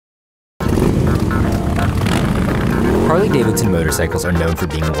Harley Davidson motorcycles are known for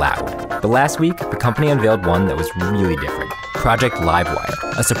being loud, but last week, the company unveiled one that was really different. Project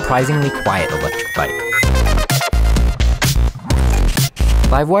Livewire, a surprisingly quiet electric bike.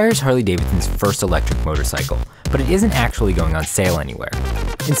 Livewire is Harley Davidson's first electric motorcycle, but it isn't actually going on sale anywhere.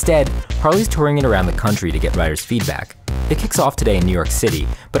 Instead, Harley's touring it around the country to get riders' feedback. It kicks off today in New York City,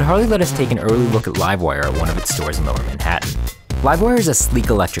 but Harley let us take an early look at Livewire at one of its stores in Lower Manhattan. Livewire is a sleek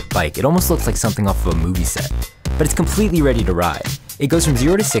electric bike. It almost looks like something off of a movie set, but it's completely ready to ride. It goes from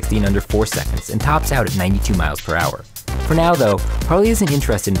 0 to 60 in under 4 seconds and tops out at 92 miles per hour. For now though, Harley isn't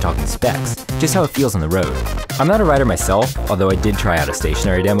interested in talking specs, just how it feels on the road. I'm not a rider myself, although I did try out a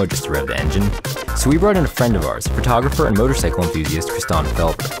stationary demo just to rev the engine. So we brought in a friend of ours, photographer and motorcycle enthusiast Tristan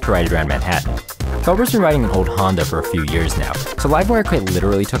Felber, to ride around Manhattan. Felber's been riding an old Honda for a few years now, so Livewire quite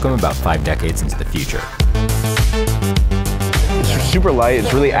literally took him about 5 decades into the future. It's super light,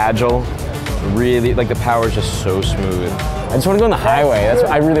 it's really agile, really, like the power is just so smooth. I just want to go on the highway.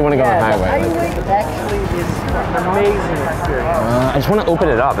 I really want to go on the highway. The highway actually is an amazing experience. I just want to open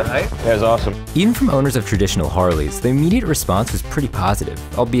it up. Yeah, it's awesome. Even from owners of traditional Harleys, the immediate response was pretty positive,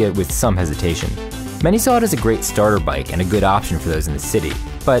 albeit with some hesitation. Many saw it as a great starter bike and a good option for those in the city.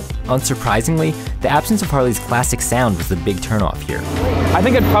 But, unsurprisingly, the absence of Harley's classic sound was the big turnoff here. I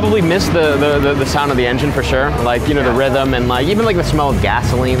think I'd probably miss the sound of the engine for sure. Like, you know, the rhythm and like, even like the smell of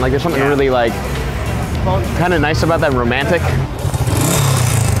gasoline. Like there's something really like, kind of nice about that, romantic.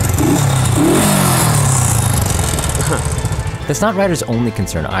 That's not riders' only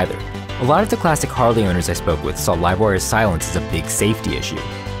concern either. A lot of the classic Harley owners I spoke with saw Livewire's silence as a big safety issue.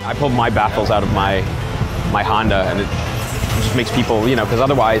 I pulled my baffles out of my Honda, and it just makes people, you know, because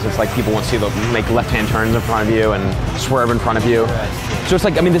otherwise it's like people won't see make left-hand turns in front of you and swerve in front of you. So it's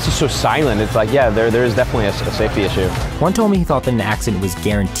like, I mean, this is so silent. It's like, yeah, there is definitely a safety issue. One told me he thought that an accident was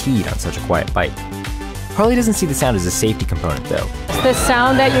guaranteed on such a quiet bike. Harley doesn't see the sound as a safety component though. The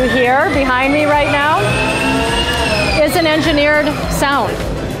sound that you hear behind me right now is an engineered sound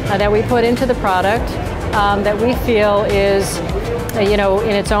that we put into the product that we feel is, you know,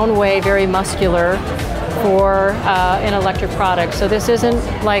 in its own way, very muscular for an electric product. So this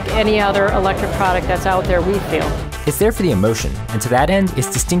isn't like any other electric product that's out there, we feel. It's there for the emotion, and to that end,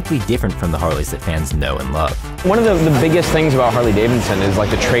 it's distinctly different from the Harleys that fans know and love. One of the biggest things about Harley Davidson is like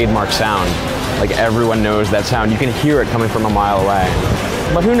the trademark sound. Like everyone knows that sound. You can hear it coming from a mile away.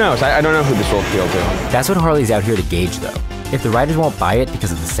 But who knows? I don't know who this will appeal to. That's what Harley's out here to gauge though. If the riders won't buy it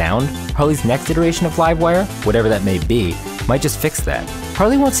because of the sound, Harley's next iteration of Livewire, whatever that may be, might just fix that.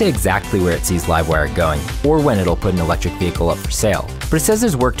 Harley won't say exactly where it sees Livewire going, or when it'll put an electric vehicle up for sale, but it says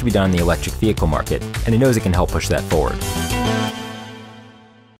there's work to be done in the electric vehicle market, and it knows it can help push that forward.